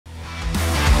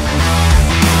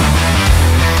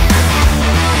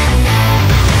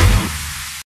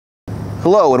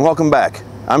Hello and welcome back.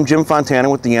 I'm Jim Fontana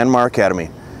with the Yanmar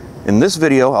Academy. In this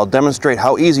video, I'll demonstrate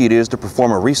how easy it is to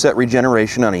perform a reset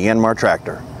regeneration on a Yanmar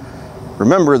tractor.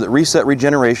 Remember that reset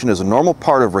regeneration is a normal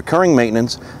part of recurring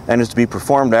maintenance and is to be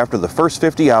performed after the first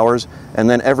 50 hours and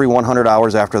then every 100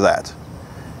 hours after that.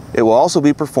 It will also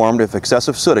be performed if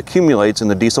excessive soot accumulates in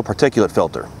the diesel particulate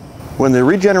filter. When the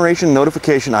regeneration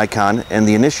notification icon and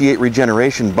the initiate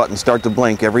regeneration button start to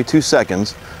blink every 2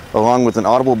 seconds, along with an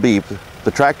audible beep, the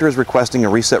tractor is requesting a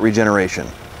reset regeneration.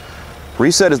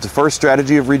 Reset is the first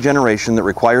strategy of regeneration that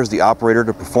requires the operator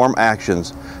to perform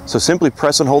actions, so simply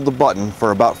press and hold the button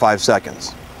for about 5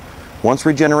 seconds. Once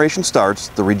regeneration starts,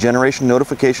 the regeneration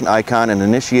notification icon and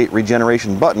initiate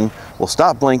regeneration button will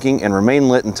stop blinking and remain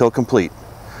lit until complete.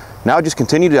 Now just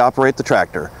continue to operate the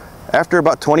tractor. After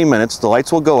about 20 minutes, the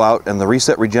lights will go out and the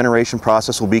reset regeneration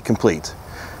process will be complete.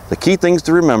 The key things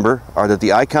to remember are that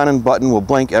the icon and button will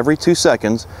blink every 2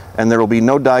 seconds and there will be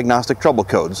no diagnostic trouble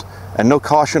codes and no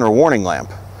caution or warning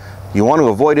lamp. You want to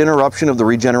avoid interruption of the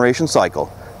regeneration cycle.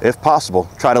 If possible,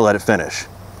 try to let it finish.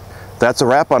 That's a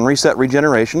wrap on reset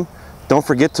regeneration. Don't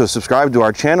forget to subscribe to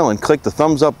our channel and click the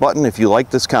thumbs up button if you like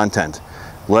this content.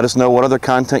 Let us know what other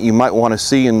content you might want to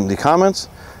see in the comments.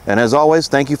 And as always,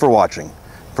 thank you for watching.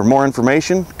 For more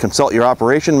information, consult your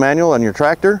operation manual on your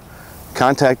tractor,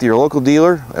 contact your local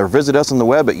dealer, or visit us on the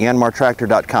web at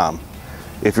yanmartractor.com.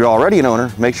 If you're already an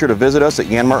owner, make sure to visit us at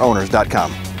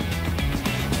yanmarowners.com.